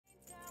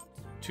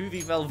To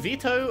the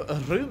Velveto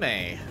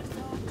Rume.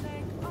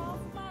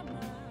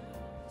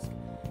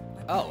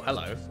 Oh,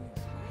 hello.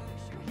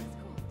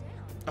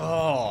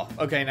 Oh,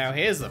 okay, now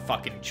here's the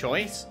fucking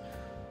choice.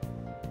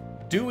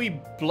 Do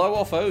we blow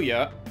off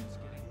Oya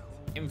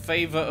in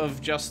favor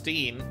of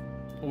Justine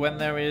when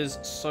there is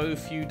so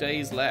few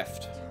days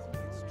left?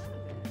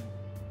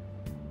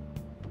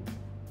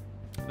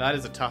 That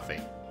is a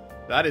toughie.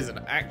 That is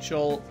an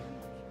actual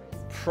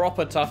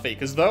proper toughie.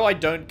 Because though I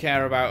don't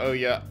care about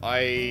Oya,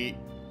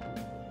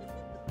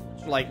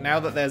 like, now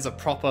that there's a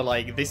proper,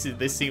 like,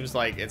 this seems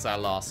like it's our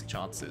last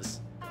chances.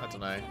 I don't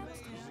know.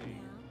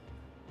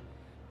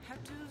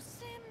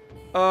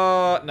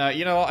 No,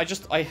 you know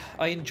what?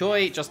 I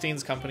enjoy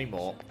Justine's company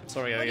more.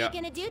 Sorry, Oya. What are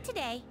you gonna do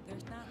today?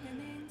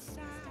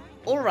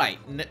 Alright,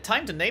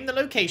 time to name the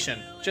location.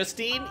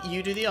 Justine,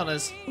 you do the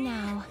honors.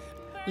 Now.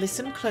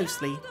 Listen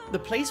closely. The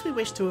place we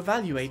wish to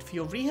evaluate for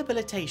your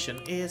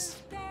rehabilitation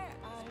is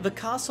the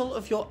castle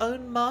of your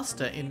own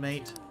master,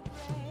 inmate.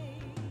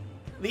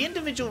 The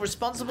individual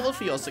responsible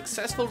for your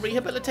successful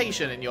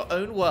rehabilitation in your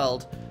own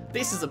world.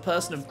 This is a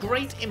person of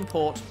great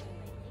import.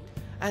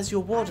 As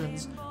your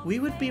wardens, we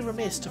would be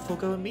remiss to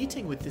forego a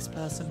meeting with this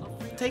person.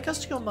 Take us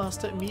to your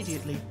master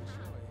immediately.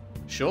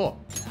 Sure.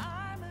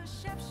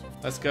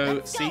 Let's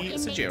go see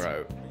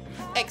Sejiro.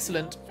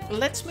 Excellent.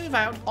 Let's move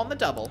out on the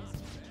double.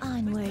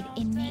 Onward,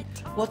 inmate.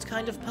 What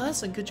kind of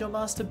person could your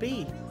master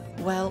be?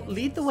 Well,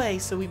 lead the way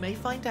so we may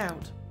find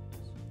out.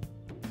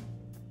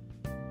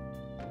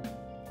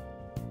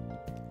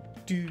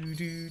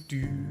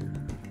 Do.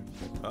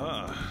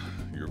 Ah,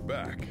 you're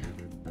back.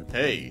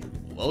 Hey,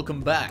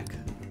 welcome back.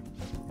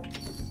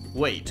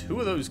 Wait, who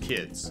are those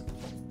kids?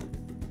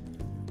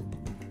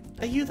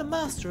 Are you the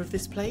master of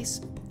this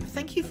place?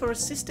 Thank you for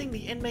assisting the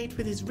inmate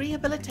with his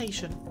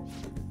rehabilitation.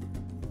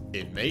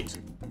 Inmate?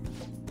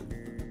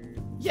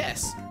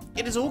 Yes,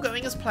 it is all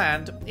going as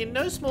planned, in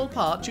no small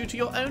part due to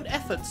your own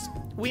efforts.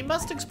 We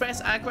must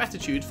express our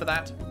gratitude for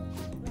that.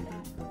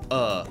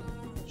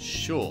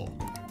 Sure.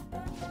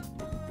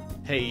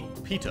 Hey,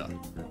 Peter,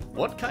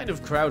 what kind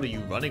of crowd are you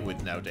running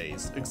with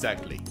nowadays,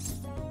 exactly?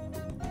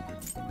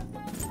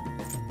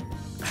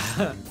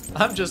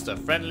 I'm just a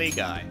friendly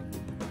guy.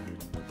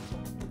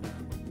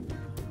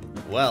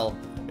 Well,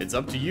 it's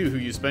up to you who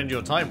you spend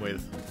your time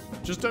with.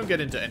 Just don't get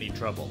into any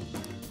trouble.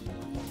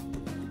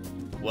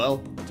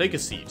 Well, take a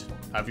seat.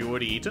 Have you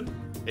already eaten?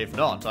 If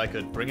not, I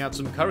could bring out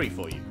some curry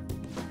for you.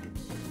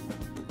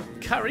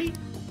 Curry?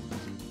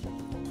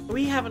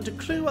 We haven't a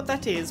clue what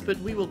that is, but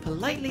we will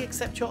politely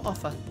accept your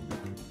offer.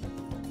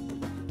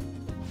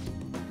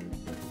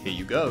 Here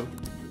you go.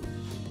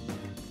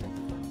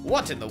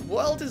 What in the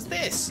world is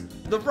this?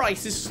 The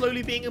rice is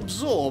slowly being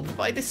absorbed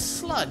by this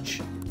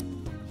sludge.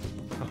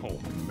 Oh,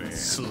 man.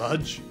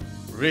 Sludge?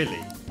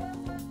 Really?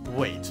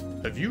 Wait,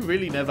 have you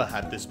really never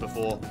had this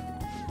before?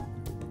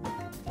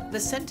 The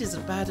scent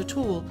isn't bad at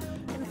all.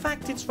 In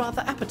fact, it's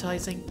rather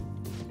appetizing.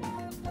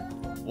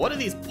 What are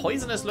these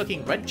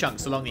poisonous-looking red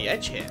chunks along the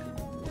edge here?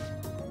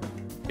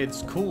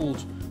 It's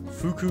called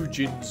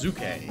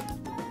Fukujinzuke.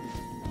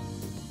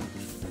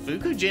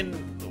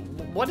 Fukujin?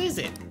 What is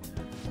it?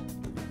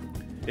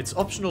 It's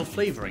optional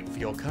flavoring for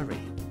your curry.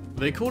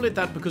 They call it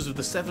that because of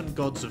the 7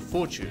 gods of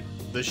fortune,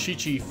 the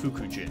Shichi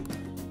Fukujin.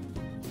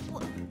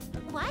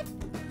 What?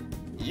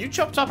 You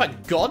chopped up a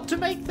god to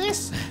make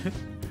this?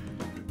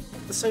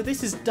 So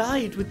this is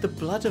dyed with the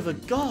blood of a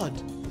god.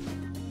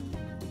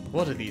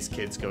 What are these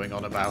kids going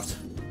on about?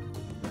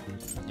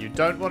 You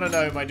don't want to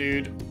know, my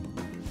dude.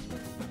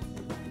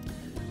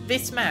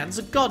 This man's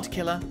a god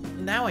killer.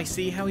 Now I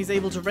see how he's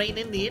able to rein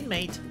in the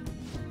inmate.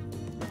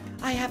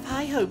 I have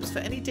high hopes for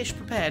any dish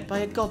prepared by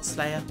a god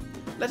slayer.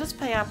 Let us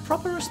pay our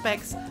proper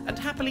respects and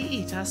happily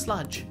eat our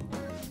sludge.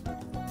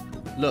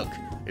 Look,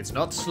 it's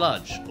not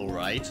sludge,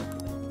 alright?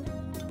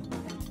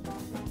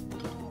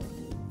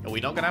 Are we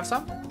not gonna have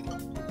some?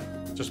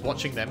 Just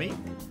watching them eat?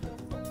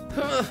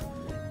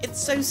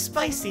 It's so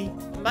spicy.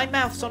 My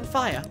mouth's on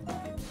fire.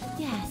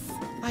 Yes.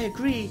 I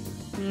agree.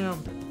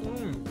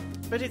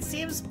 But it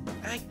seems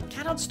I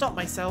cannot stop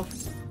myself.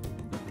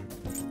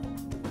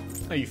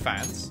 Are you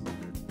fans?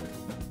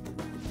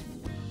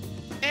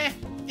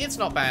 It's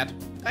not bad.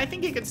 I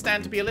think it could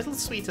stand to be a little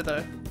sweeter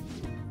though.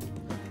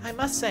 I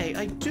must say,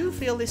 I do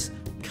feel this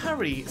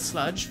curry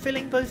sludge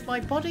filling both my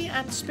body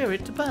and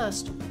spirit to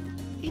burst.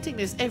 Eating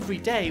this every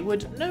day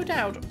would, no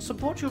doubt,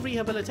 support your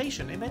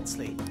rehabilitation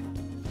immensely.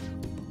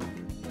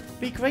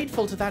 Be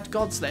grateful to that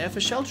Godslayer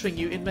for sheltering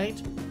you,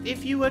 inmate.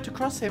 If you were to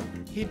cross him,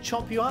 he'd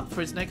chop you up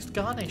for his next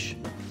garnish.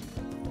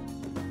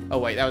 Oh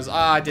wait, that was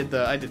I did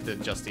the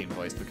Justine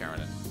voice for Karen.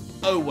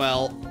 Oh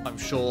well, I'm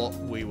sure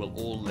we will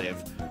all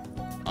live.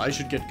 I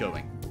should get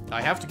going.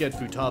 I have to get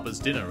Futaba's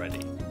dinner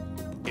ready.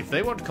 If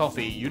they want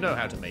coffee, you know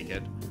how to make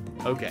it.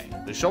 Okay,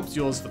 the shop's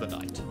yours for the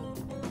night.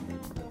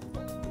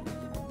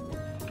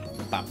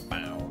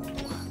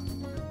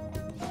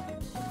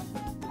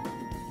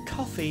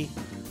 Coffee?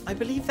 I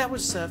believe that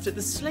was served at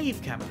the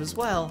slave camp as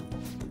well.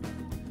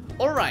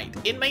 Alright,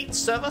 inmates,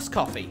 serve us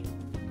coffee.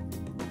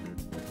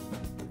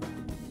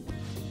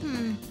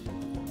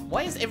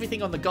 Why is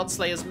everything on the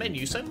Godslayer's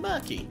menu so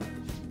murky?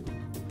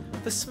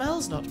 The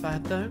smell's not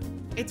bad though.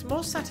 It's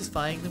more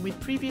satisfying than we'd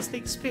previously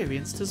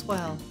experienced as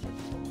well.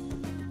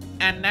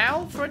 And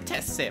now for a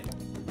test sip.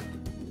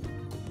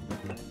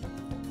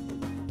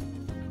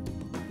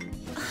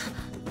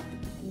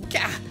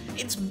 Gah!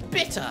 It's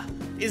bitter!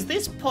 Is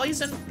this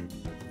poison?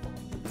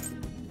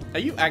 Are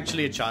you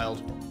actually a child?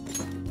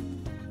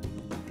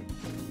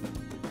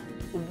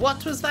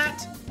 What was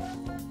that?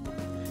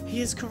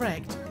 He is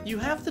correct. You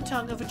have the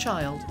tongue of a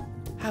child.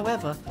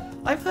 However,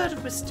 I've heard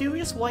of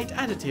mysterious white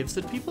additives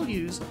that people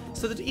use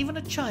so that even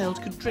a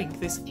child could drink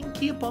this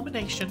inky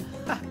abomination.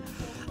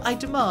 I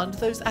demand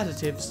those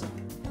additives.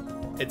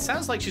 It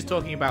sounds like she's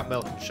talking about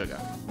milk and sugar.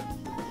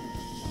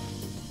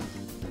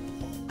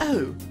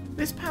 Oh,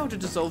 this powder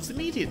dissolves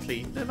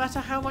immediately, no matter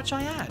how much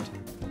I add.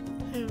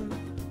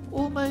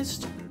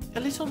 Almost a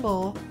little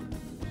more.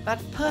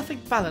 That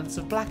perfect balance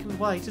of black and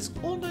white is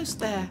almost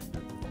there.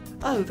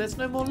 Oh, there's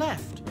no more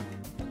left.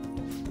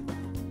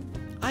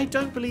 I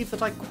don't believe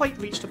that I quite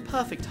reached a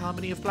perfect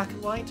harmony of black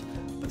and white,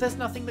 but there's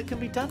nothing that can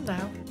be done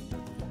now.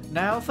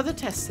 Now for the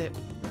test sip.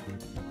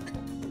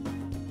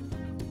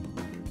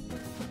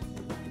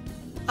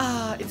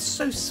 Ah, it's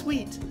so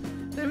sweet.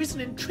 There is an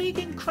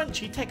intriguing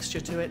crunchy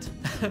texture to it.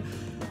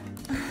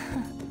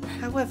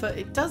 However,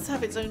 it does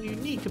have its own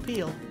unique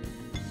appeal.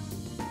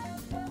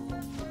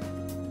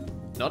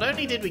 Not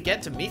only did we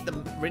get to meet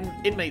the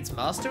inmate's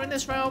master in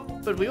this realm,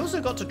 but we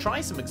also got to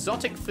try some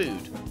exotic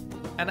food.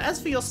 And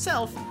as for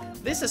yourself,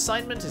 this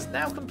assignment is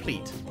now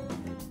complete.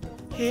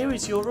 Here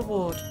is your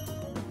reward.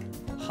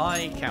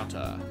 High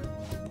counter.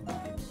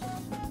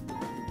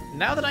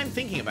 Now that I'm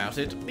thinking about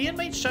it, the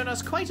inmate's shown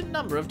us quite a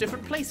number of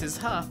different places,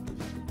 huh?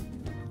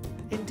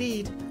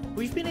 Indeed,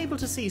 we've been able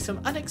to see some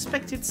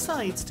unexpected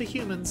sides to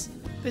humans.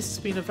 This has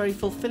been a very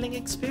fulfilling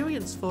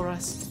experience for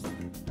us.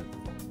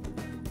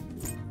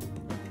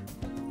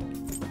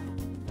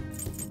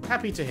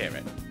 Happy to hear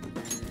it.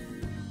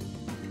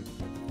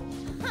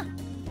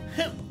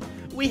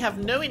 We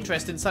have no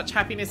interest in such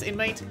happiness,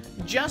 inmate.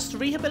 Just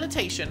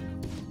rehabilitation.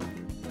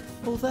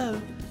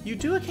 Although, you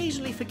do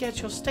occasionally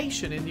forget your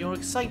station in your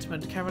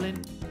excitement,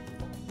 Carolyn.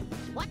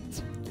 What?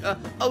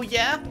 Oh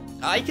yeah?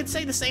 I could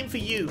say the same for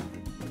you.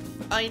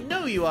 I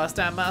know you asked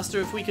our master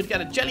if we could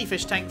get a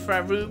jellyfish tank for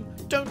our room.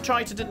 Don't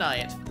try to deny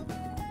it.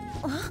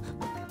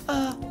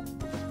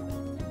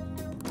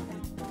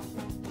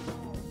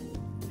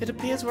 It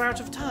appears we're out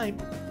of time.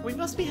 We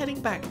must be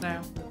heading back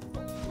now.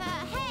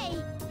 Hey!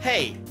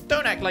 Hey,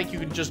 don't act like you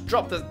can just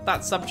drop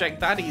that subject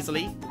that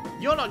easily.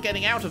 You're not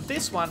getting out of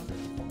this one.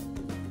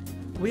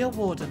 We are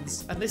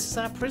wardens, and this is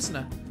our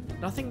prisoner.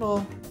 Nothing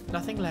more,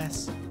 nothing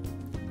less.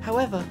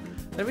 However,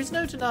 there is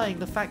no denying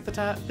the fact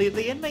that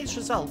the inmates'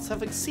 results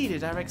have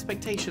exceeded our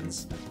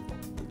expectations.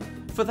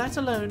 For that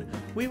alone,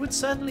 we would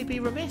certainly be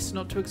remiss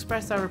not to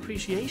express our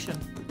appreciation.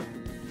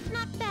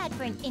 Not bad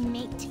for an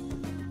inmate.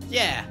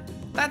 Yeah,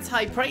 that's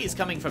high praise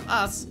coming from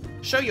us.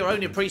 Show your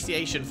own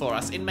appreciation for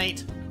us,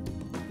 inmate.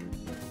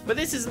 But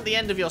this isn't the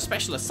end of your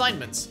special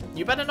assignments.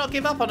 You better not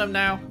give up on them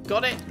now.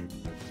 Got it?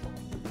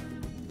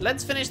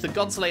 Let's finish the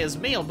Godslayer's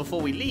meal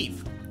before we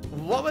leave.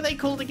 What were they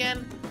called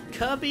again?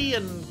 Kirby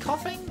and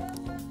Coughing?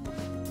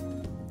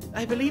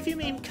 I believe you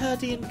mean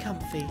curdy and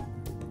comfy.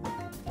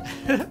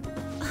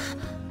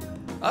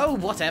 Oh,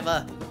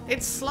 whatever.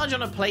 It's sludge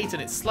on a plate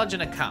and it's sludge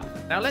in a cup.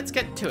 Now let's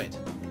get to it.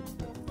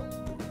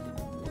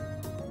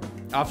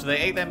 After they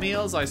ate their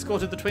meals, I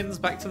escorted the twins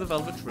back to the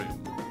Velvet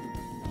Room.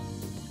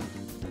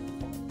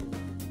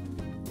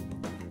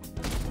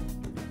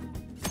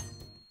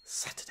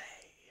 Saturday.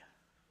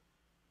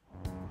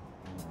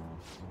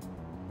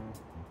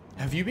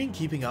 Have you been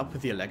keeping up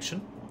with the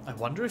election? I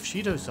wonder if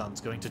Shido-san's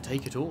going to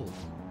take it all.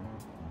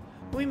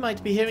 We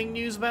might be hearing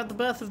news about the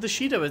birth of the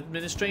Shido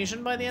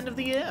administration by the end of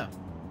the year.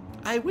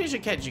 I wish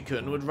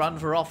Akechi-kun would run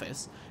for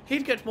office.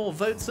 He'd get more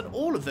votes than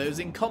all of those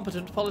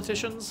incompetent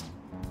politicians.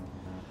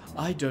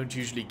 I don't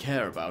usually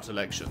care about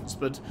elections,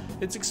 but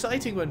it's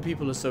exciting when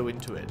people are so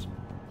into it.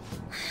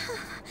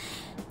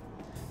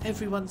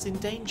 Everyone's in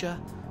danger.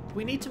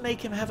 We need to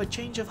make him have a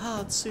change of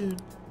heart soon.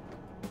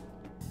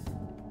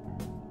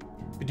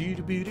 Hey!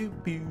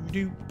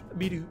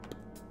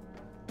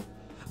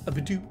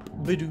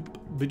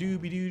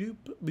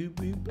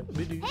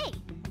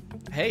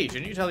 Hey,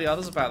 shouldn't you tell the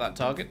others about that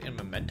target in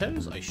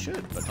mementos? I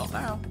should, but not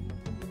now.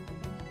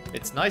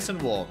 It's nice and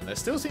warm. There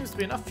still seems to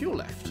be enough fuel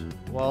left.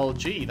 Well,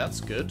 gee,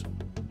 that's good.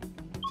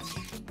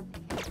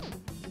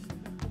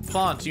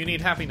 Plant, you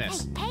need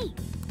happiness. Hey!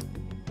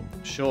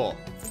 Sure.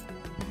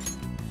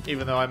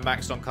 Even though I'm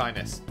maxed on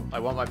kindness. I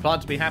want my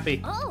plant to be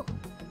happy. Oh!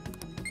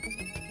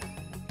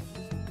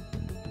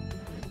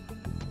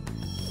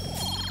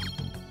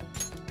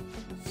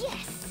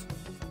 Yes!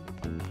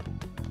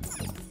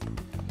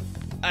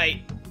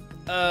 Hey.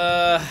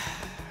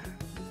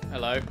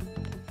 Hello.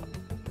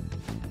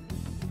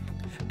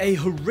 A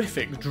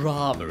horrific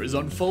drama is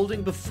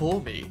unfolding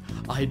before me.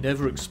 I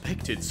never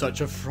expected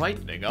such a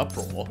frightening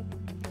uproar.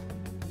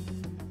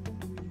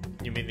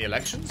 You mean the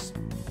elections?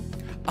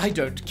 I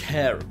don't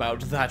care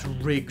about that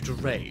rigged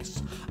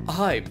race.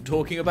 I'm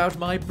talking about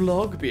my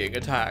blog being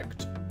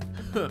attacked.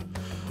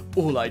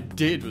 All I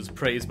did was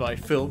praise my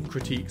film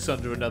critiques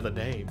under another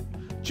name.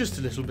 Just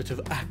a little bit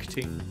of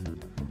acting.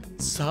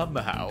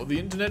 Somehow, the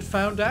internet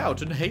found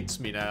out and hates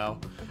me now,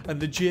 and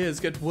the jeers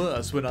get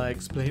worse when I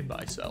explain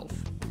myself.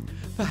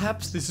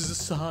 Perhaps this is a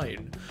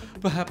sign.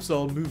 Perhaps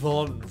I'll move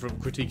on from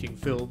critiquing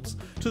films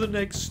to the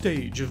next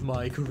stage of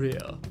my career.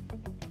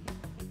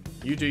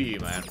 You do you,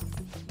 man.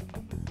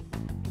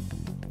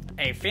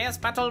 A fierce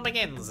battle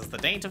begins as the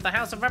date of the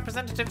House of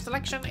Representatives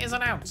election is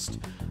announced.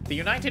 The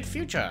United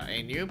Future,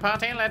 a new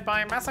party led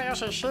by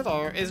Masayoshi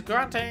Shido,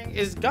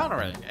 is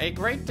garnering a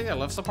great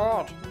deal of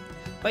support.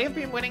 They have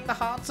been winning the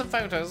hearts of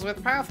voters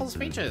with powerful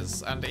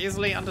speeches and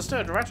easily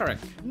understood rhetoric.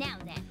 Now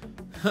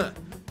then.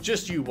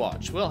 Just you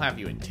watch, we'll have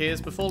you in tears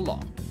before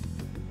long.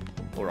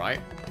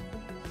 Alright.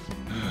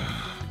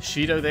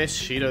 Shido this,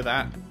 Shido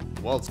that.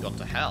 The world's gone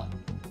to hell.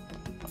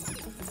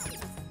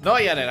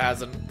 Not yet it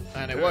hasn't,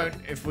 and it won't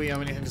if we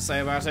have anything to say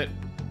about it.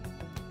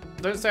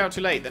 Don't stay out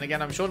too late, then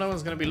again I'm sure no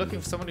one's going to be looking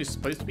for someone who's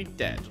supposed to be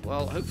dead.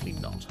 Well, hopefully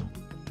not.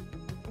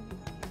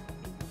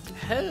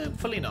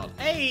 Hopefully not.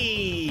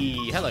 Hey!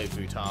 Hello,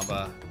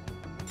 Futaba.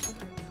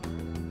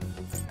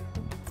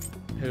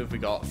 Who have we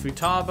got?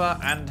 Futaba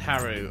and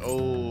Haru.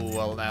 Oh,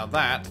 well now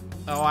that.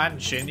 Oh, and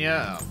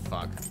Shinya. Oh,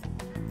 fuck.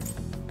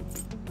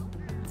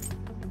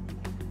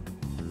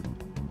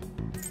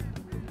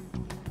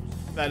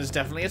 That is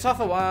definitely a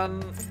tougher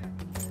one.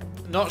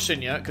 Not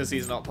Shinya, because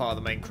he's not part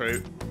of the main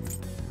crew.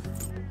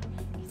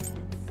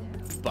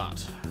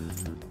 But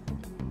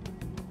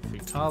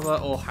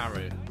Futaba or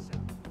Haru?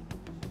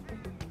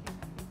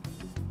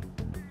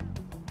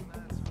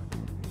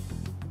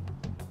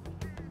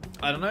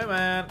 I don't know,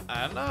 man.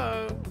 I don't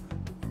know.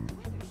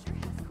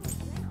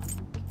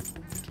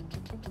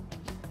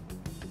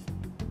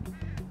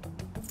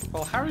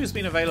 Well, Haru's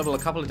been available a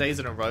couple of days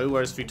in a row,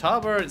 whereas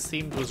Futaba, it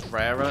seemed, was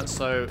rarer,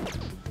 so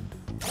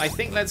I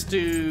think let's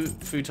do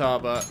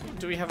Futaba.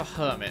 Do we have a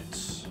hermit?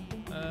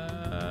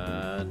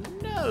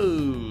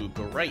 No.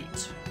 Great.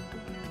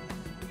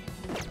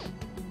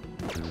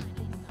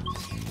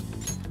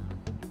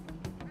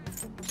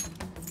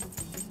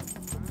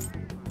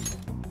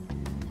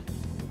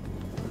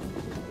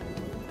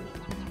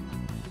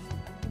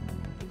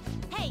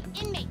 Hey,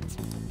 inmate.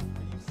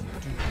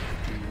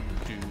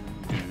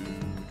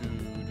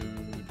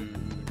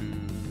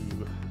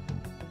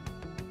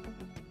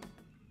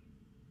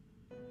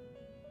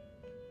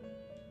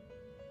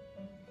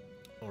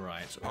 All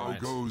right. How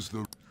goes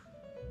the...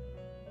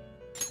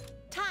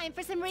 Time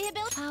for some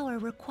rehabilitation. Power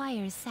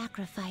requires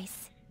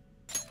sacrifice.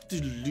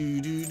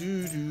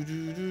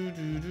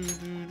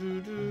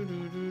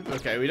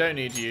 Okay, we don't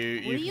need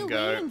you. What are You you can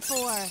go. waiting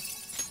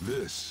for?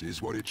 This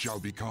is what it shall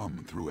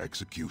become through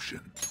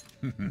execution.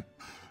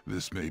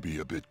 This may be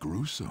a bit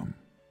gruesome.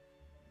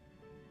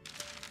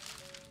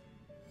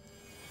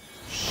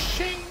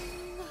 Shing.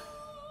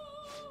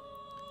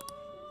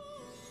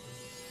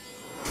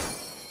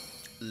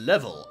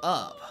 Level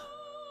up.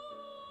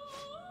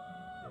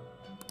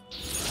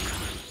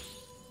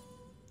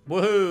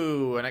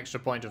 Woohoo! An extra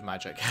point of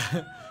magic.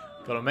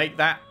 Gotta make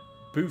that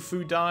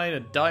Bufu Dine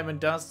and Diamond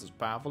Dust as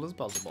powerful as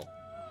possible.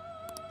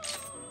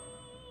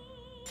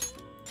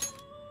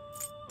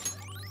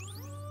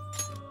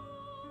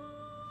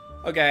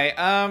 Okay,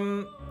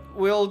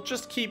 we'll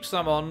just keep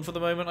some on for the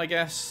moment, I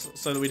guess,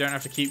 so that we don't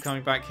have to keep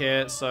coming back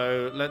here.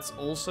 So let's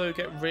also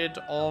get rid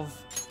of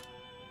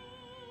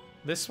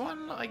this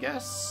one, I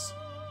guess.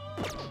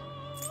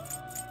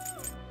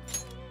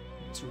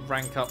 Let's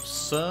rank up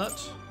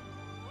Cert.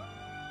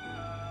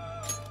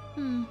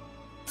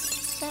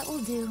 That will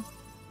do.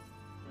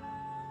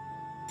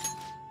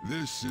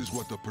 This is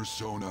what the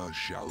persona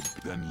shall be.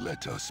 Then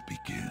let us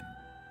begin.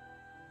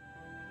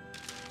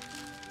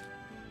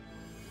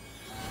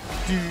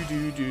 Do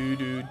do do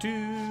do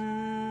do.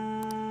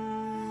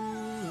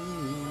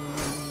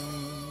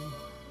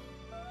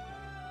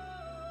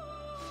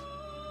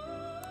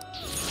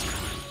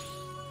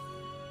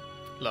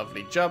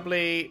 Lovely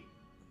jubbly.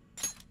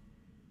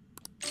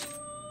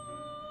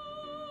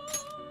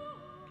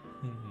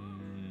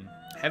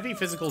 Heavy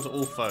physical to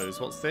all foes.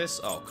 What's this?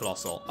 Oh,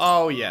 colossal.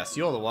 Oh, yes,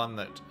 you're the one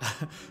that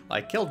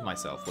I killed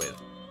myself with.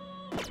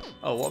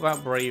 Oh, what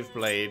about Brave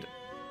Blade?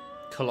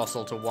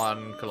 Colossal to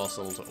one,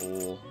 colossal to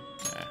all.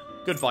 Yeah.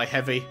 Goodbye,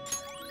 heavy.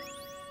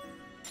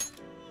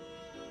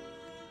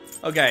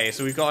 Okay,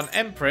 so we've got an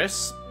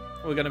Empress.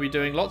 We're going to be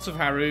doing lots of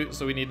Haru,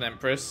 so we need an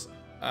Empress.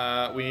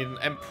 We need an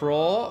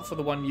Emperor for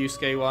the one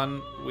Yusuke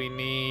one. We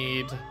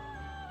need...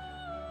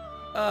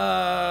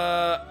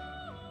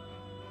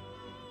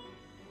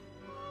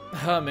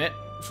 Hermit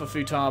for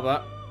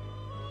Futaba.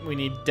 We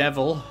need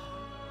Devil.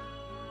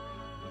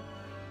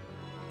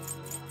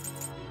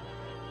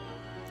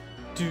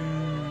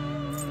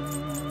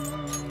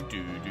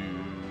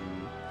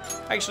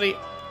 Actually,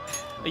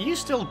 are you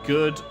still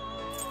good?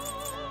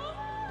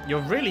 You're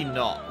really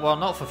not. Well,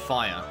 not for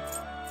fire.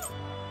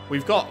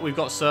 We've got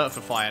Cert for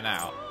fire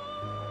now.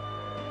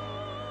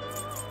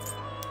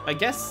 I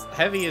guess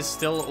heavy is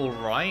still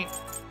alright.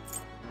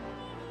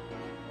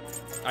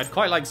 I'd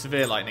quite like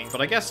severe lightning,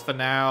 but I guess for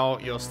now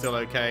you're still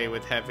okay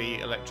with heavy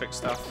electric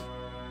stuff.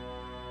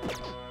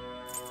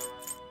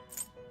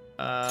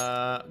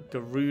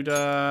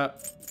 Garuda.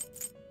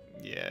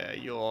 Yeah,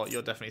 you're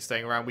definitely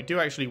staying around. We do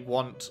actually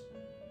want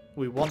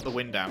the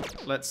wind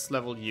amp. Let's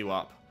level you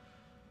up.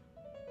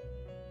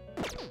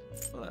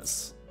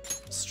 Let's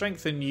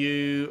strengthen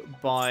you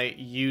by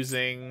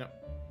using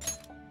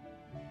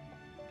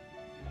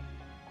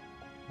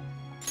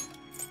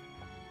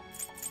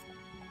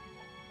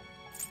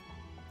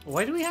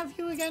why do we have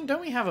you again?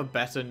 Don't we have a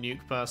better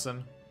nuke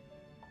person?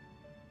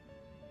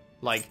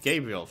 Like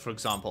Gabriel, for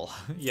example.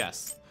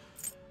 Yes.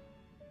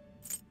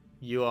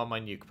 You are my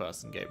nuke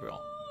person,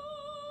 Gabriel.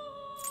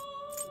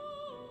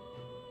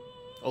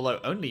 Although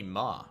only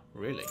Ma,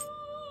 really.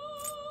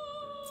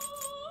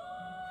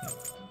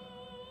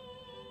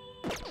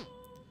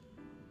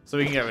 So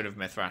we can get rid of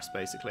Mithras,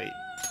 basically.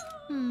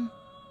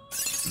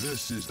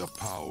 This is the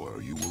power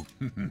you will...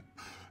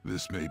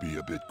 This may be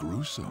a bit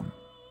gruesome.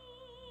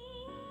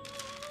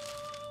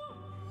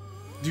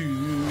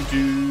 Do,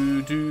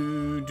 do,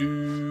 do,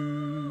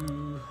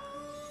 do.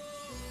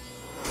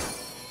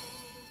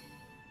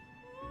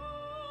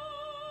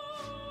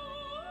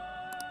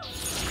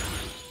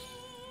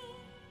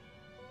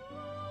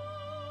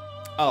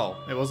 Oh,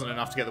 it wasn't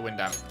enough to get the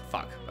wind amp.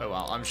 Fuck. Oh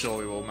well, I'm sure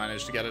we will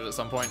manage to get it at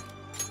some point.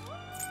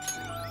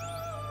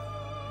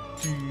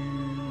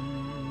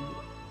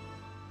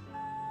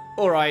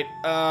 Alright,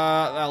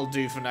 that'll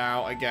do for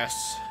now, I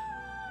guess.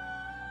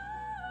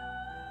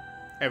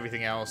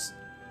 Everything else,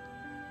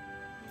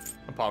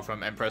 apart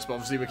from Empress, but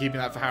obviously we're keeping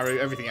that for Haru.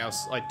 Everything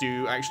else I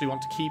do actually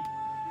want to keep.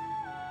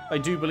 I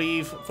do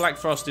believe Black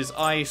Frost is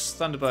ice,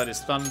 Thunderbird is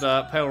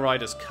thunder, Pale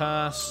Rider's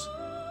curse,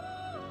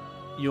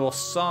 your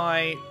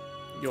Psy,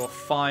 your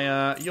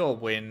fire, your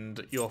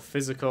wind, your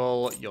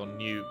physical, your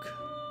nuke.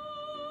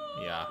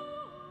 Yeah.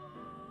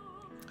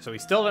 So we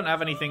still don't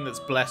have anything that's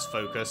bless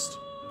focused,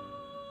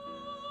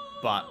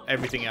 but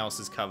everything else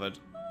is covered.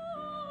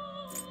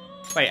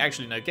 Wait,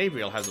 actually no,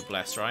 Gabriel has a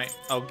bless, right?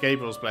 Oh,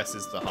 Gabriel's bless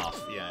is the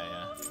half. Yeah,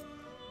 yeah.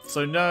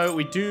 So no,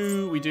 we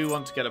do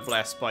want to get a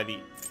bless by the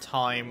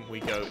time we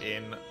go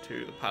in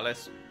to the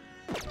palace.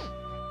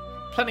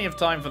 Plenty of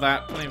time for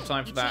that. Plenty of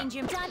time for that. Change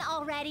your done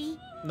already?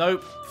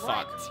 Nope.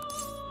 Fuck.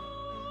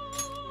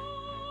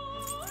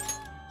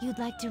 You'd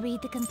like to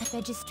read the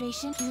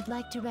registration? You'd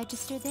like to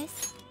register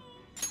this?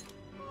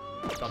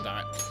 God damn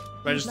it.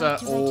 Register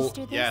all.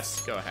 Register this?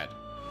 Yes, go ahead.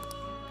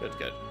 Good,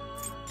 good.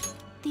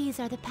 These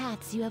are the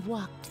paths you have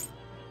walked.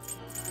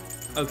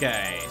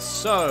 Okay,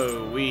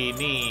 so we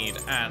need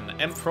an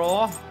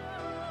Emperor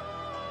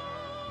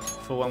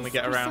for when we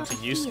get around to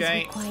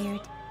Yusuke.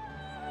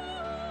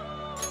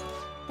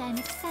 Then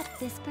accept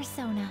this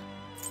persona.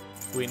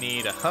 We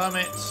need a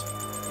Hermit.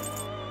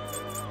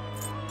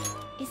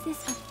 Is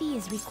this a fee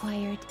is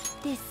required?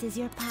 This is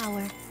your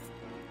power.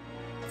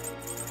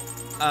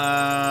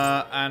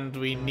 And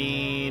we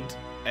need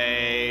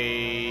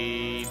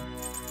a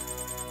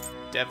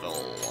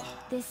Devil.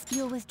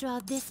 You'll withdraw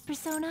this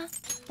persona,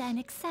 then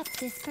accept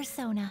this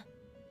persona.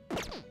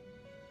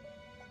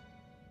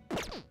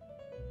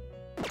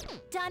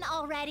 Done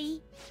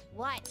already?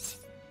 What?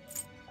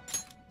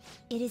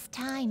 It is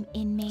time,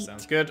 inmate.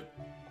 Sounds good.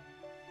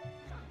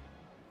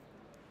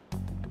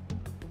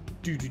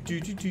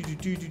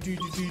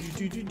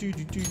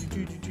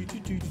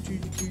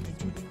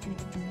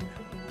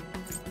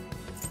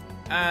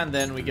 And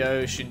then we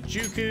go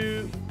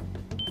Shinjuku.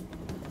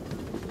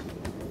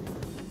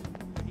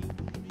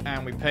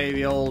 And we pay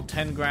the old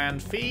 10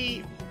 grand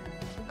fee.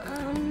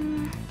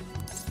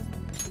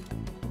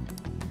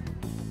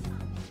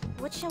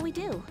 What shall we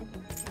do?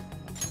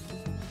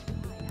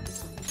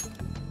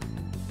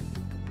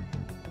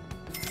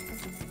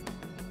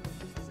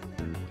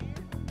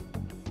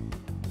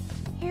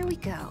 Here we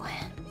go.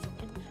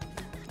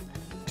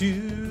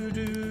 Do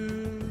do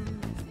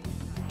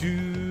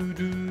do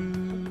do.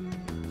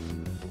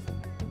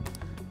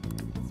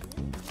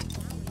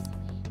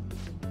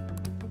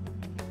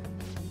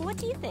 What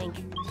do you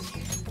think?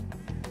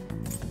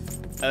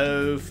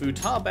 Oh,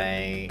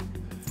 Futaba.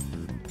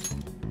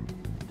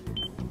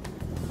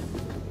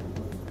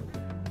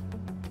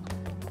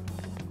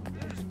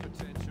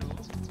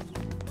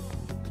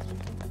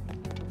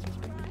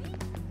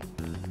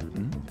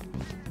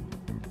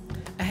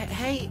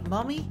 Hey,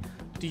 Mommy,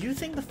 do you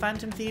think the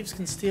Phantom Thieves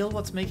can steal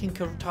what's making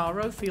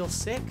Kotaro feel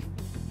sick?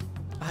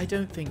 I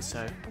don't think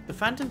so. The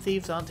Phantom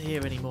Thieves aren't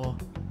here anymore.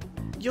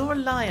 You're a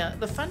liar.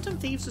 The Phantom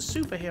Thieves are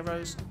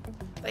superheroes.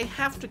 They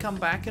have to come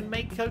back and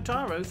make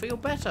Kotaro feel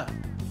better.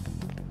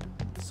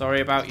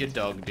 Sorry about your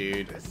dog,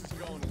 dude. This is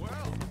going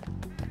well.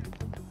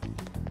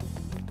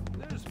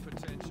 There's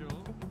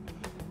potential.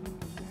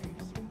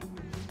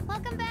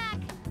 Welcome back.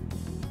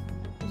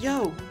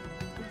 Yo,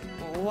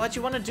 what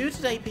you want to do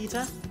today,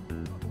 Peter?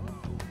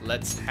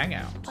 Let's hang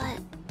out. But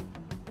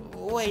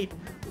Wait,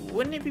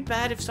 wouldn't it be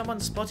bad if someone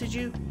spotted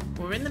you?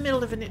 We're in the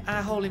middle of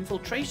a whole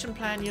infiltration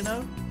plan, you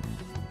know?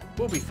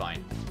 We'll be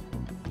fine.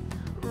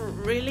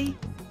 Really?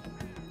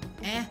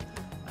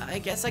 I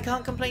guess I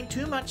can't complain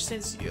too much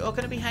since you're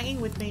going to be hanging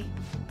with me.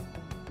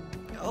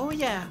 Oh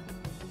yeah,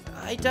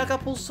 I dug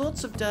up all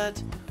sorts of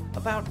dirt.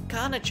 About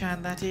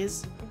Kana-chan, that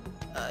is.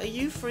 Are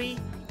you free?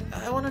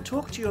 I want to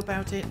talk to you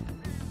about it.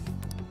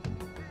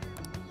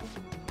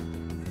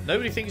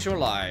 Nobody thinks you're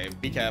alive.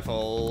 Be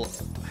careful.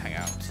 Hang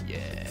out.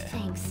 Yeah.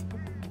 Thanks.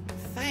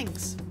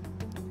 Thanks.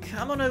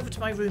 Come on over to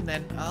my room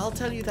then. I'll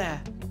tell you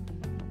there.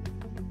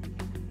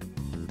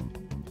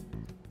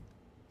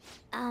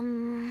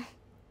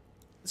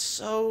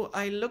 So,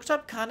 I looked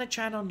up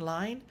Kana-chan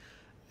online,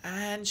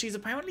 and she's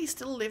apparently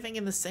still living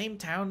in the same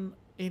town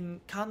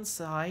in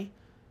Kansai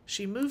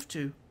she moved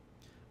to.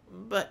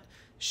 But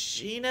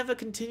she never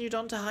continued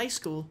on to high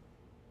school.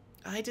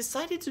 I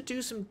decided to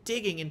do some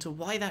digging into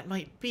why that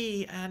might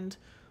be, and,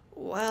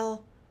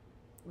 well,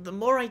 the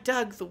more I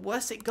dug, the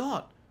worse it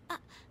got.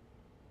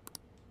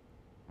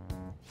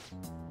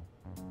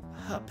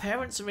 Her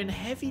parents are in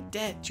heavy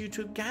debt due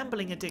to a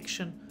gambling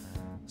addiction.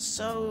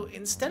 So,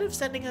 instead of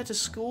sending her to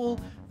school,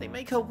 they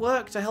make her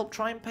work to help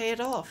try and pay it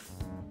off.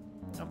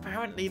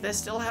 Apparently, they're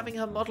still having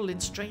her model in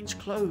strange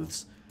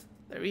clothes.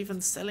 They're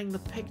even selling the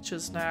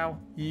pictures now.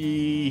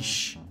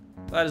 Yeesh.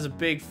 That is a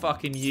big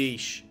fucking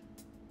yeesh.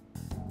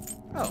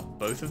 Oh,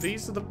 both of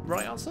these are the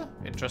right answer?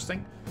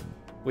 Interesting.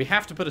 We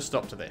have to put a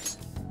stop to this.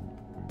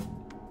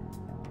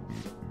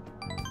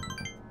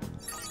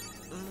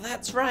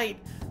 That's right.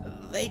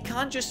 They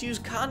can't just use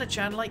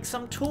Kana-chan like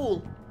some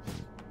tool.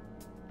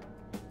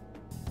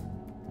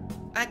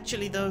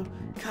 Actually though,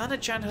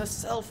 Kana-chan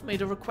herself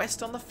made a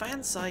request on the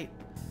fan site.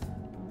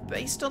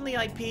 Based on the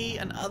IP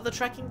and other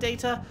tracking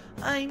data,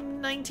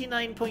 I'm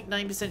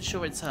 99.9%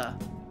 sure it's her.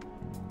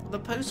 The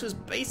post was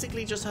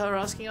basically just her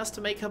asking us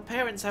to make her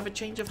parents have a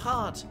change of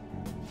heart.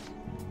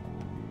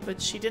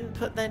 But she didn't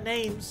put their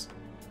names.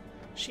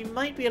 She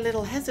might be a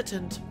little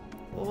hesitant,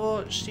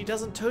 or she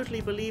doesn't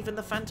totally believe in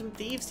the Phantom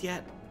Thieves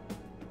yet.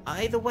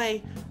 Either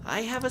way,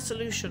 I have a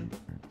solution.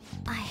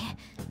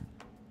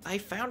 I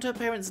found her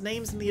parents'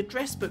 names in the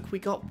address book we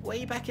got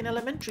way back in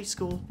elementary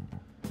school.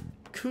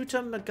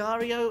 Kuta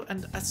Magario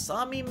and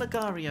Asami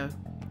Magario.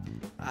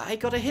 I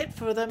got a hit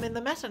for them in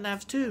the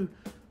meta-navs too.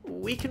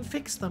 We can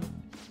fix them.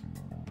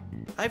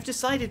 I've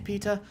decided,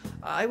 Peter.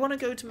 I want to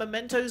go to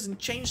Mementos and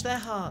change their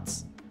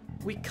hearts.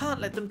 We can't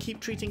let them keep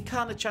treating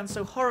Kana-chan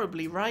so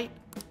horribly, right?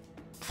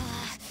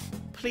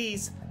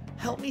 Please,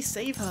 help me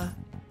save her.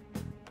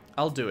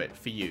 I'll do it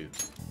for you.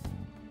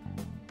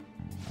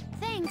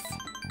 Thanks.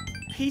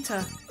 Peter,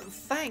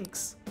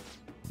 thanks.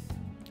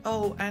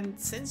 Oh, and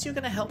since you're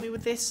going to help me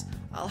with this,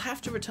 I'll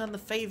have to return the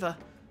favor.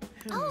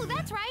 Oh,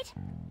 that's right.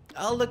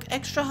 I'll look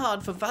extra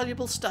hard for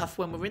valuable stuff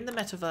when we're in the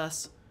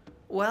Metaverse.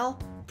 Well,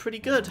 pretty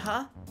good,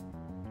 huh?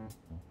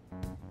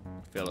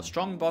 Feel a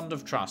strong bond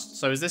of trust.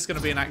 So is this going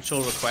to be an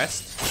actual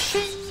request?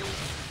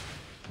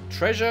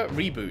 Treasure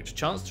reboot.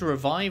 Chance to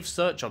revive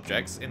search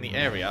objects in the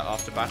area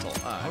after battle.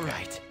 Ah, okay.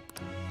 Alright.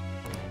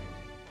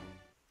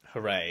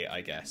 Hooray,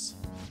 I guess.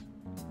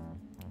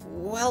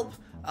 Well,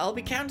 I'll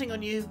be counting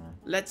on you.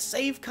 Let's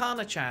save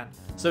Kana-chan.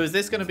 So is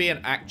this going to be an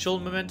actual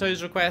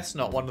Mementos request?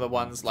 Not one of the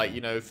ones like,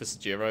 you know, for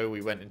Sejiro,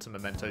 we went into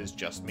Mementos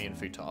just me and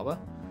Futaba?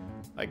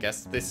 I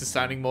guess this is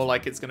sounding more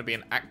like it's going to be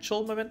an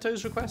actual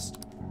Mementos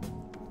request.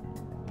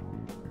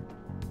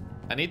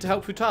 I need to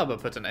help Futaba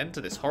put an end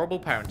to this horrible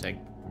parenting.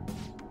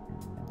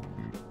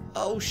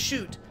 Oh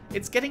shoot,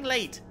 it's getting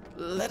late.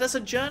 Let us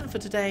adjourn for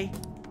today.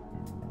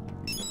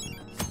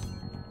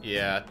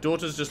 Yeah,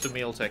 daughter's just a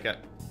meal ticket.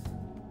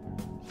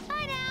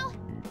 Bye now.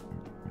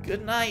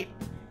 Good night.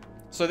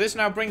 So this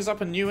now brings up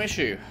a new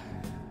issue,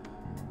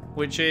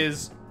 which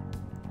is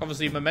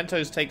obviously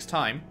Mementos takes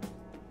time,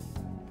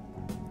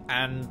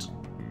 and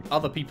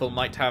other people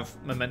might have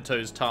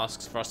Mementos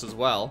tasks for us as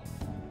well,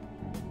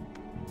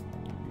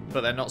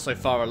 but they're not so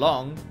far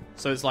along.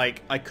 So it's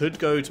like I could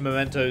go to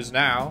Mementos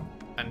now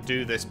and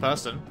do this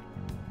person,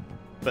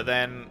 but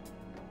then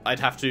I'd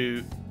have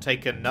to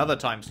take another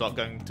time slot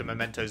going to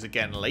Mementos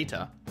again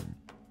later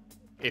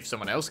if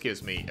someone else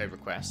gives me a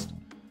request.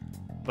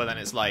 But then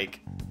it's like,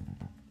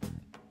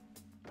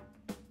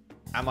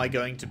 am I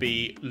going to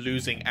be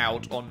losing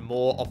out on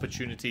more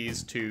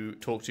opportunities to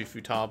talk to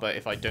Futaba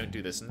if I don't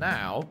do this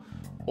now?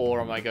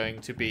 Or am I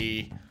going to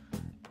be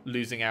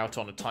losing out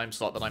on a time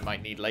slot that I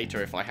might need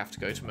later if I have to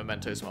go to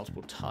Mementos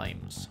multiple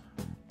times?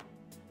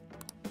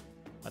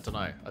 I don't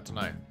know.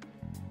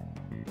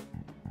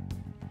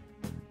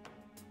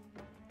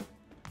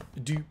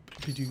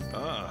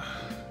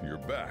 Ah, you're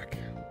back.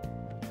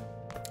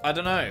 I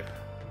don't know.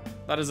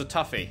 That is a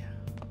toughie.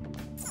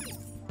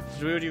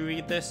 Did we already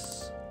read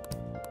this?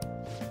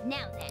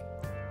 Now then.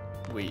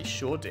 We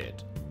sure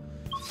did.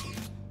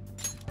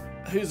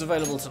 Who's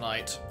available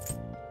tonight?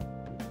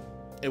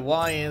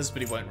 Iwai is,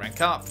 but he won't rank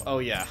up. Oh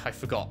yeah, I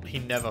forgot. He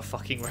never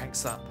fucking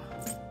ranks up.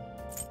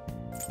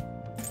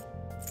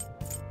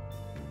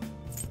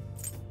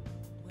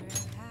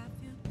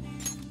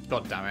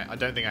 God damn it. I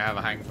don't think I have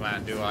a hanged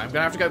man, do I? I'm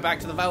gonna have to go back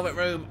to the Velvet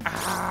Room.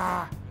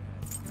 Ah!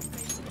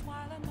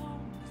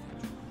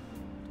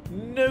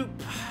 Nope.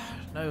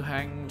 No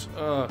hanged.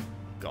 Oh,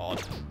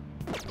 God.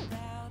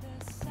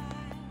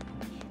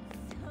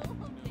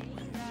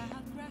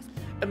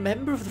 A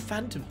member of the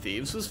Phantom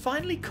Thieves was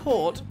finally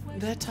caught.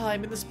 Their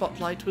time in the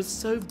spotlight was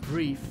so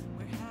brief.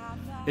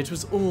 It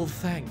was all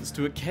thanks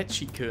to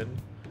Akechi-kun.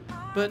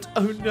 But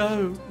oh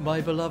no,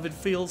 my beloved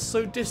feels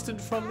so distant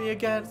from me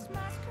again.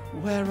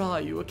 Where are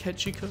you,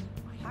 Akechi-kun?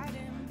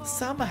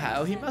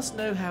 Somehow he must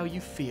know how you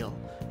feel.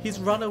 He's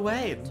run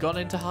away and gone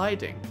into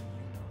hiding.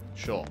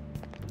 Sure,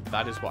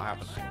 that is what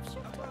happened.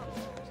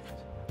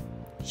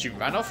 She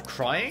ran off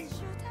crying?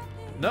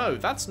 No,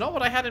 that's not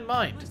what I had in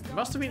mind. It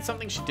must have been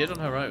something she did on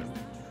her own.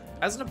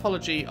 As an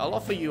apology, I'll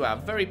offer you our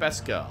very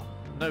best girl.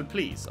 No,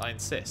 please, I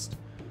insist.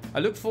 I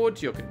look forward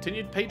to your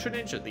continued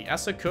patronage at the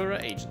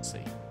Asakura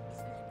Agency.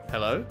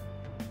 Hello?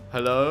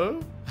 Hello?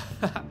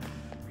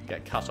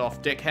 Get cut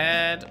off,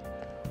 dickhead.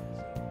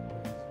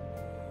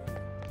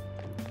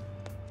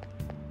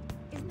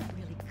 Isn't that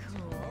really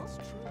cool?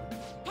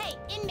 Hey,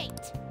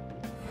 inmate!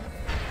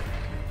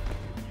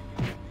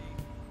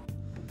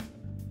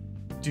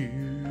 Do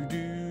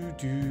do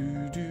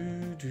do do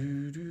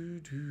do do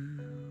do.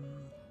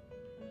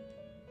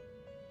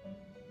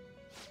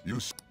 You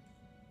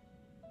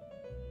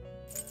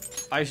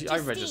I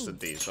Justine, registered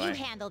these, right?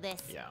 You handle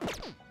this. Yeah.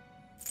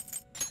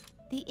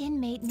 The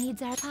inmate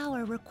needs our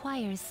power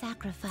requires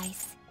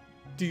sacrifice.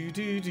 Do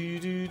do do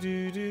do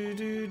do do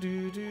do do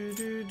do do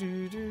do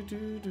do do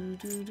do do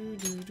do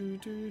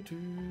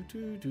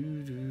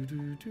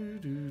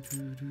do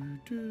do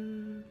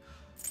do.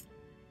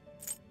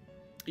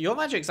 Your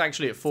magic's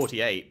actually at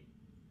 48.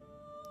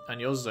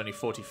 And yours is only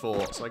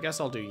 44, so I guess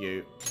I'll do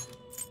you.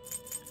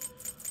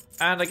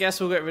 And I guess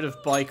we'll get rid of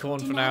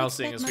Bicorn for now,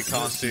 seeing as we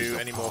can't do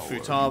any more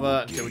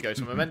Futaba until we go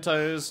to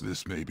Mementos.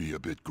 This may be a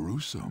bit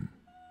gruesome.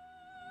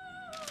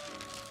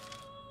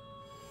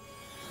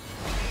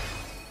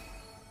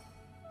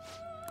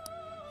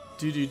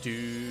 Do do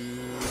do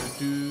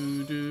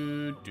do do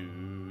do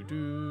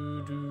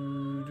do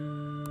do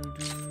do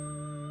do.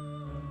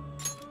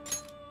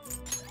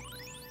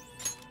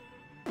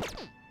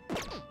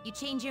 You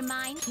change your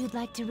mind? You'd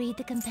like to read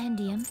the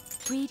compendium?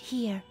 Read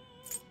here.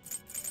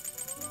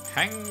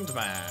 Hanged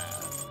Man.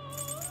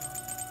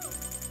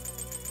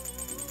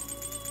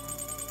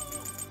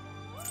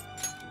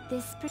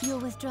 You'll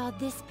withdraw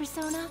this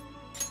persona?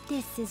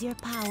 This is your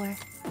power.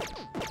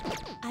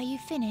 Are you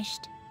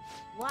finished?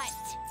 What?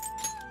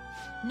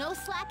 No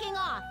slacking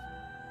off.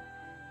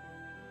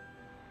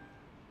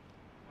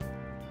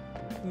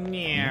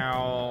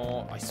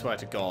 Meow. I swear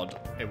to God,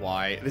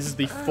 why? This is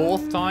the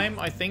fourth time,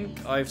 I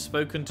think, I've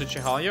spoken to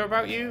Chihaya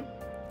about you.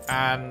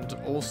 And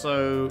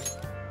also,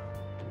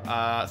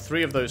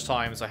 3 of those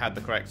times I had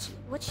the correct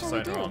What shall we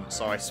persona do? on.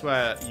 So I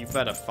swear, you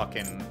better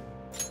fucking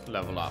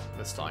level up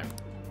this time.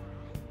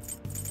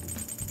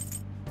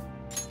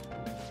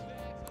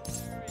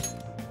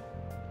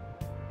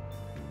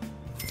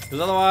 Because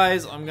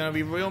otherwise, I'm going to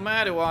be real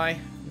mad, I'm going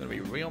to be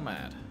real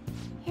mad.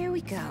 Here we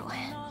go.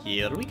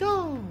 Here we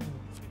go.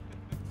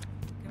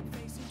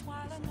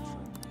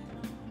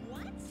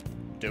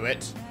 Do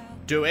it.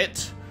 Do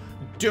it.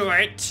 Do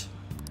it.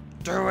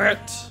 Do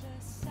it.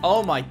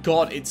 Oh my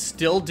God, it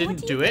still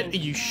didn't do it? Are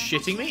you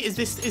shitting me? Is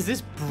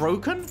this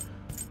broken?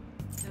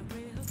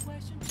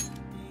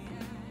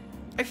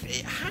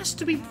 It has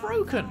to be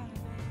broken.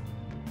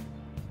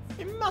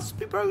 It must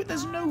be broken.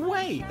 There's no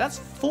way. That's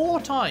 4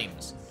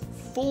 times.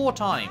 4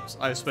 times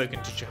I've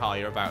spoken to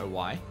Chihaya about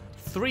why.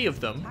 3 of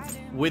them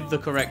with the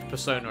correct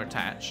persona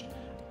attached.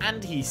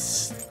 And he's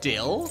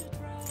still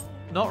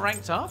not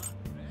ranked up?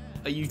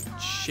 Are you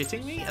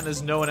shitting me? And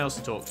there's no one else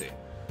to talk to.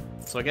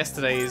 So I guess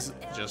today's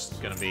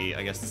just going to be,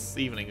 I guess this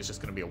evening is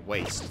just going to be a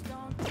waste.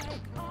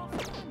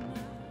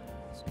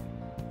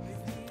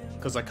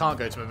 Because I can't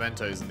go to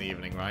Mementos in the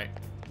evening, right?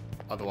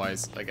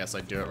 Otherwise, I guess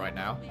I'd do it right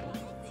now.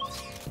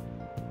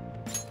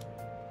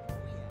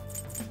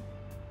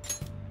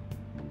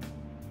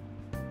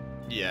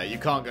 Yeah, you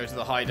can't go to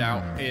the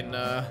hideout in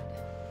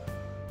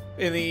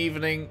the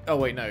evening. Oh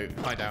wait, no,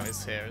 hideout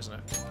is here, isn't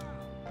it?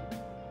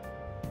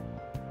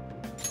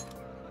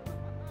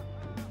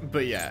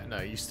 But yeah,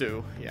 no, you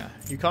still, yeah.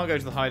 You can't go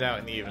to the hideout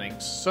in the evening,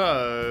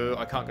 so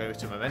I can't go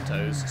to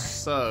Mementos,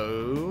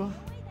 so...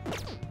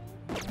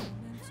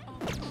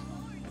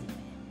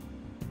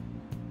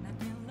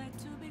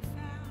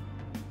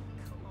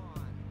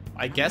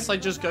 I guess I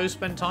just go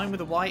spend time with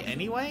the Y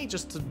anyway,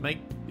 just to make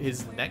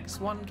his next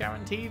one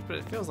guaranteed, but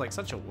it feels like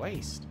such a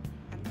waste.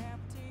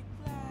 I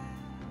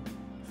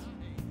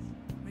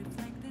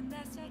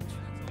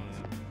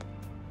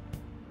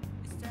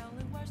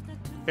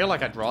feel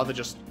like I'd rather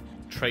just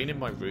train in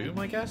my room,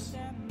 I guess.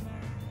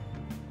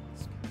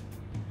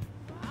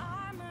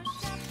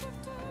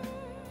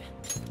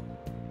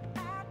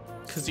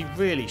 Because he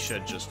really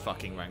should just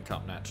fucking rank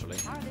up naturally.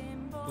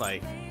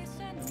 Like,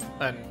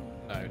 and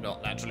no,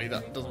 not naturally,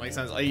 that doesn't make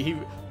sense.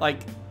 Like,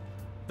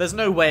 there's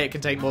no way it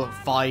can take more than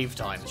 5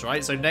 times,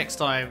 right? So next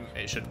time,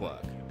 it should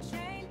work.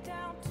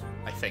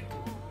 I think.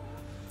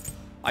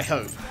 I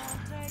hope.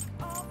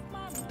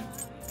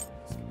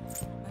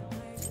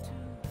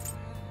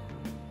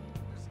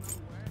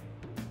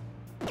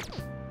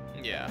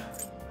 Yeah.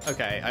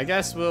 Okay, I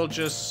guess we'll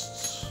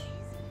just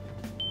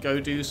go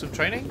do some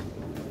training.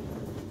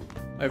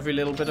 Every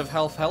little bit of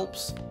health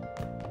helps.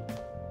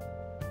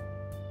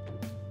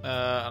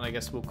 And I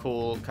guess we'll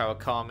call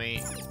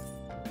Kawakami.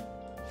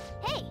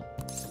 Hey!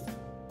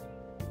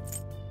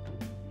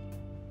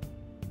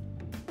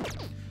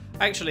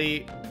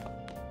 Actually,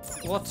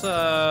 what,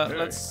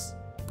 let's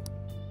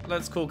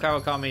call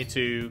Kawakami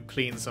to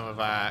clean some of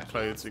our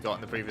clothes we got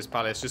in the previous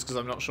palace, just because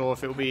I'm not sure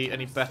if it will be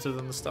any better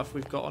than the stuff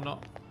we've got or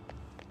not.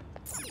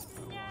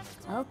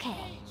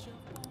 Okay.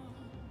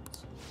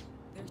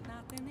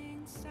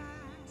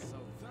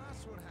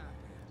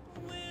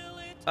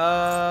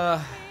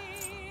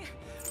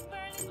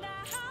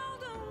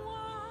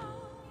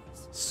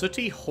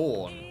 Sooty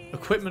Horn.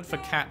 Equipment for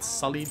cats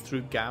sullied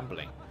through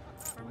gambling.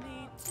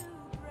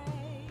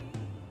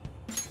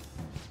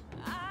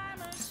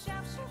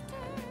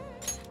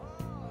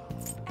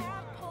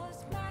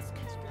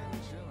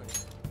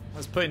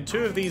 Let's put in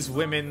 2 of these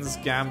women's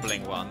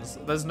gambling ones.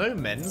 There's no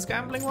men's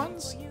gambling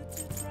ones?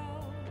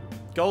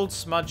 Gold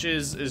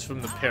smudges is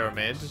from the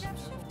pyramid.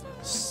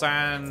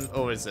 Sand,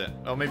 or is it?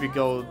 Oh, maybe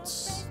gold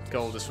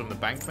is from the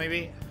bank,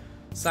 maybe?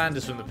 Sand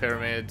is from the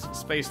pyramid.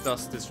 Space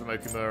dust is from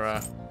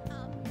Okumura.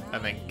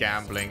 And then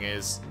gambling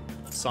is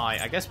Sai.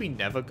 I guess we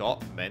never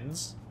got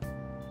men's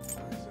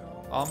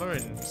armor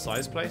in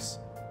Sai's place.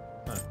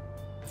 Huh.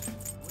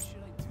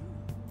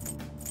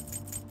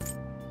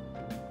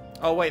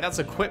 Oh wait, that's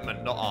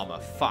equipment, not armor.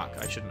 Fuck,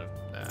 I shouldn't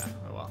have.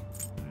 Oh well.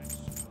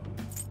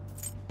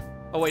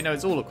 Oh wait, no,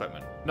 it's all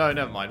equipment. No,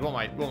 never mind. What am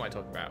I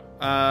talking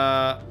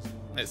about?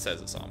 It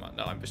says it's armor.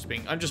 No, I'm just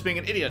being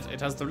an idiot.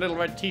 It has the little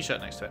red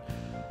T-shirt next to it.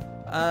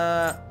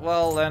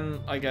 Well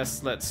then, I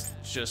guess let's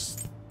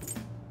just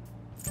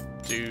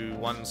do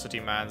 1 sooty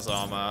man's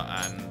armor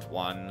and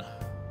 1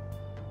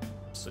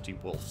 sooty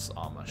wolf's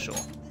armor. Sure.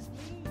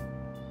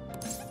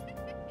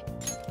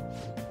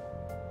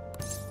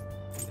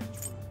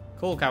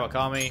 Call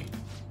Kawakami.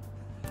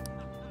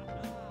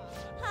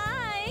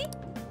 Hi.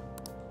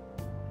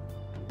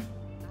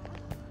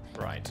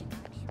 Right.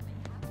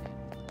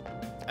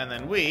 And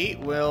then we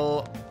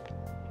will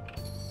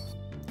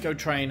go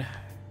train.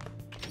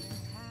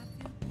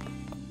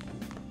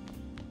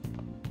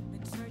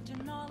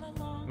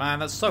 Man,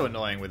 that's so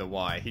annoying with a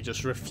Y. He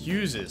just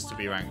refuses to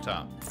be ranked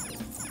up.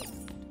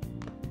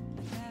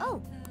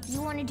 Oh,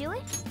 you want to do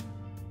it?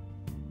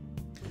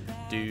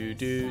 Do.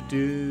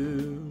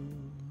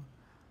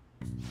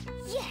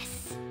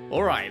 Yes!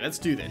 Alright, let's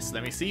do this.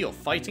 Let me see your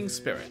fighting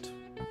spirit.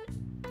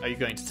 Are you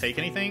going to take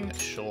anything?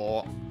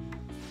 Sure.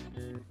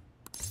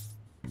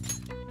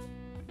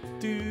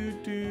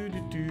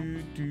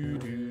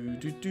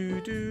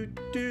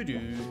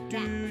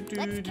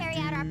 Let's carry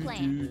out our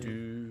plan.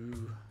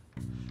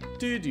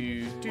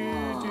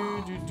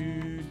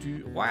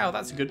 Wow,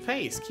 that's a good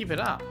pace. Keep it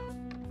up.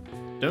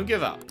 Don't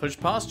give up. Push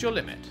past your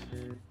limit.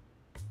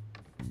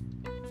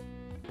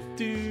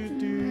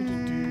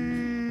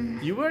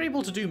 You were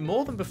able to do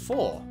more than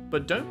before,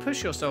 but don't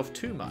push yourself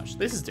too much.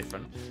 This is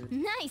different.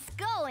 Nice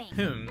going!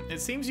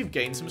 It seems you've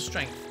gained some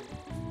strength.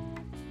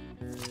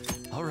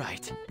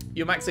 Alright.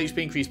 Your max HP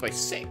increased by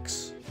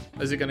 6.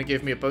 Is it going to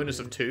give me a bonus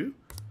of 2?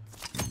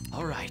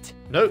 Alright.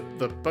 Nope,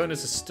 the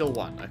bonus is still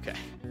 1. Okay.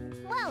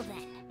 Well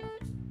then.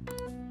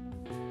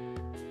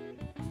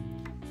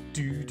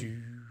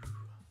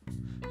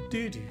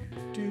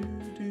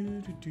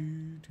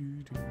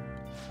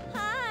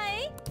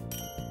 Hi!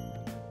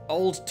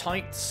 Old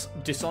Tights,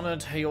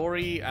 Dishonored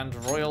Haori, and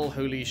Royal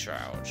Holy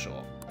Shroud.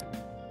 Sure.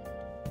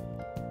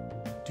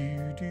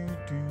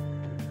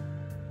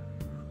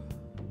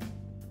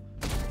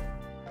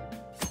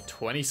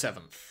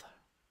 27th.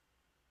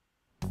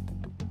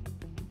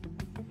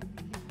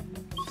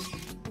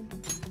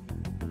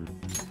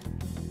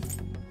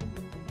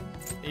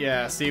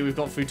 Yeah, see, we've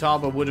got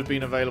Futaba would have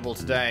been available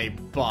today,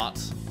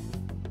 but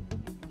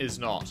is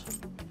not.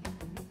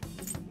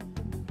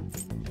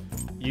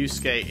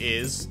 Yusuke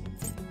is.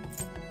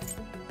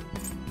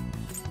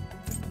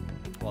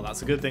 Well,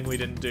 that's a good thing we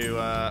didn't do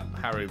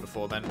Haru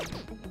before then.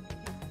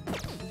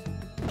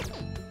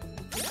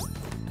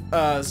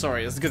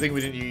 Sorry, it's a good thing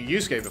we didn't do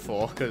Yusuke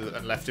before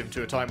and left him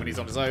to a time when he's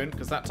on his own,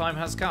 because that time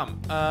has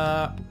come.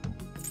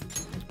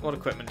 What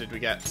equipment did we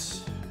get?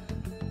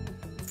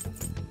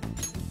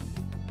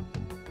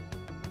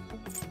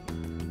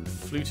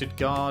 Fluted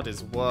Guard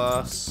is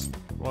worse.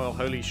 Royal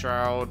Holy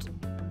Shroud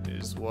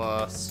is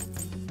worse.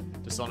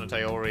 Dishonored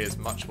Haori is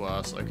much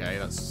worse. Okay,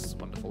 that's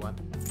wonderful then.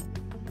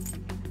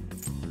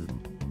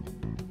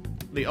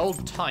 The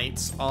old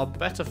tights are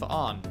better for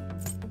Arn.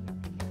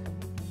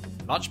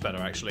 Much better,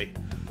 actually.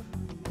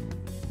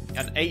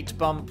 An 8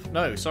 bump,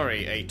 no,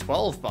 sorry, a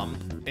 12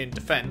 bump in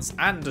defense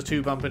and a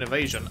 2 bump in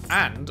evasion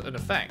and an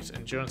effect,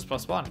 endurance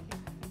 +1.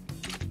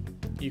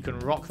 You can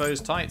rock those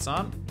tights,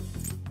 Arn.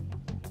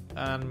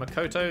 And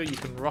Makoto, you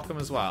can rock them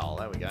as well.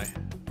 There we go.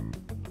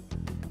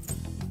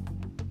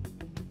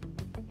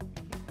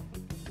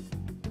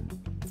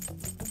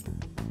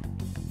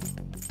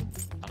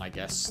 And I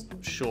guess,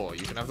 sure,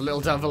 you can have the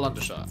little devil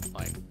undershirt.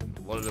 Like,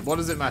 what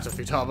does it matter,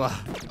 Futaba?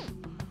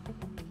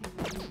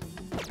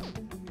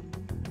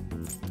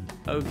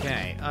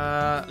 Okay,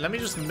 let me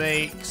just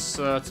make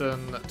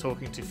certain that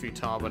talking to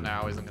Futaba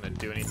now isn't going to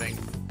do anything.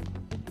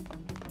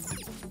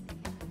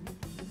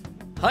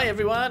 Hi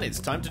everyone, it's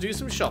time to do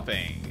some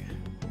shopping.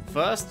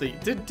 First,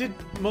 did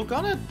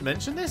Morgana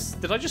mention this?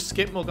 Did I just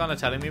skip Morgana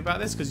telling me about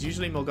this? Because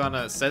usually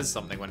Morgana says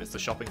something when it's the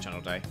shopping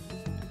channel day.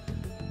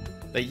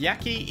 The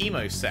Yaki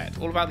Emo set,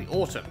 all about the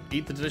autumn.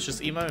 Eat the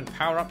delicious emo and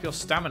power up your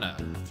stamina.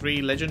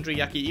 3 legendary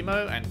Yaki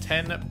Emo and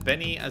 10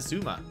 Beni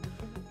Azuma.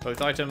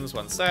 Both items,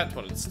 1 set,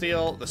 1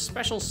 steal. The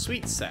special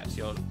sweet set,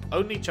 your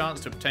only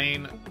chance to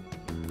obtain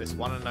this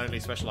one and only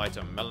special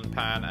item, Melon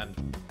Pan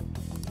and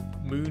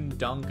Moon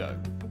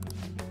Dango.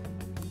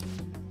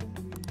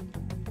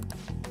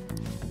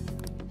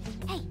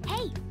 Hey!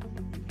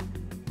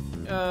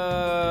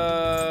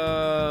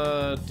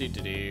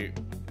 Do.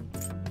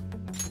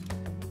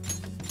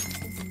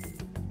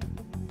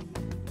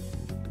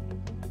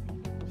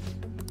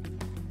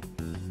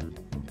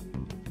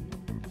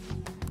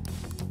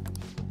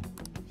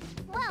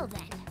 Well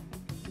then.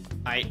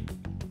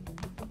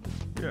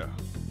 Yeah.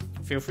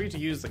 Feel free to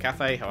use the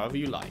cafe however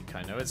you like.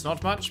 I know it's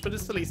not much, but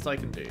it's the least I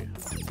can do.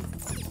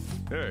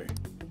 Hey.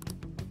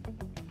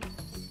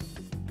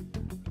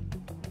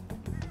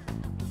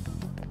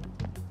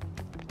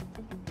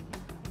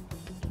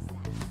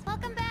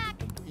 Welcome back.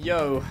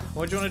 Yo,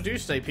 what do you want to do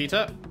today,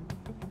 Peter?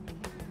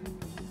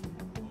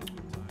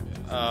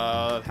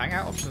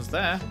 Hangout options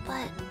there.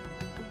 But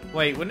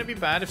Wait, wouldn't it be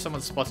bad if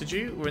someone spotted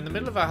you? We're in the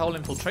middle of our whole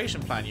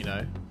infiltration plan, you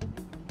know.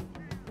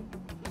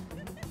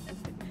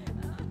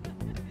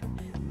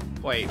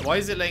 Wait, why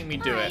is it letting me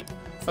do it?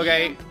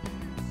 Okay,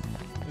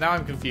 now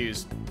I'm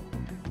confused.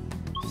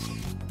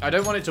 I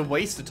don't want it to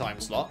waste a time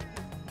slot.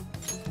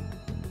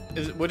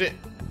 Would it?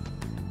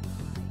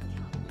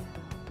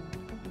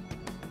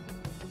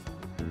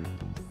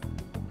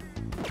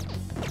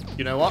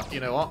 You know what? You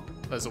know what?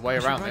 There's a way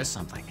around this.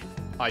 Something.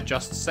 I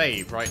just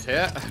save right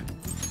here.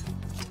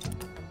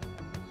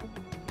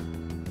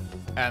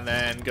 And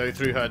then go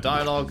through her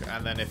dialogue,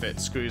 and then if it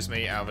screws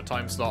me out of a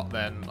time slot,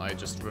 then I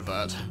just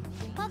revert.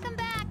 welcome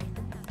back.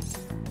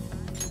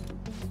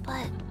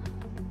 But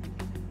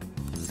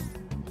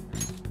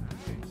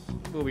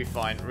We'll be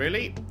fine.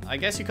 Really? I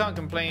guess you can't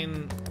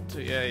complain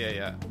to...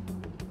 Yeah.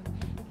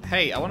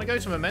 Hey, I want to go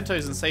to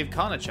Mementos and save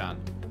Kana-chan.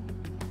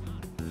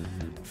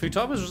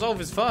 Futaba's resolve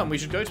is firm. We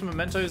should go to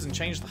Mementos and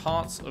change the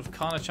hearts of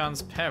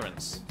Kana-chan's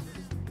parents.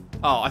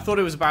 Oh, I thought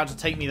it was about to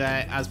take me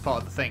there as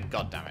part of the thing.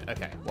 God damn it.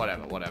 Okay,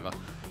 whatever.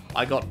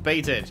 I got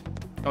baited.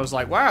 I was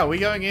like, wow, are we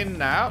going in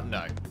now?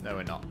 No,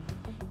 we're not.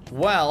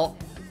 Well...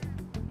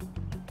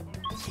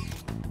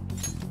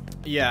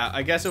 yeah,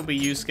 I guess it'll be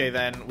Yusuke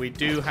then. We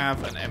do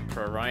have an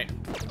Emperor, right?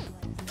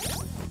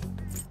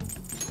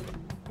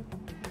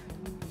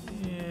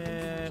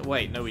 Yeah,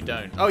 wait, no we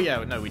don't. Oh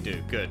yeah, no we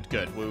do.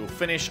 Good. We will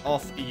finish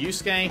off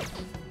Yusuke.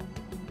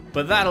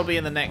 But that'll be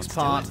in the next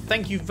part.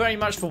 Thank you very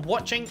much for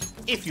watching.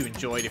 If you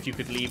enjoyed, if you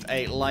could leave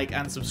a like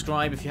and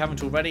subscribe if you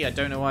haven't already. I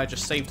don't know why I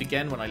just saved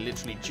again when I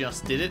literally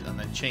just did it and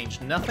then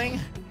changed nothing.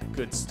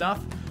 Good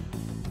stuff.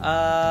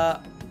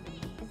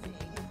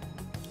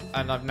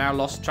 And I've now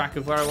lost track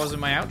of where I was in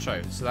my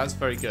outro, so that's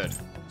very good.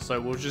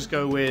 So we'll just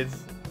go with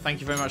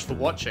thank you very much for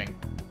watching,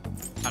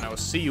 and I will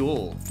see you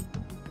all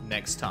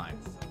next time.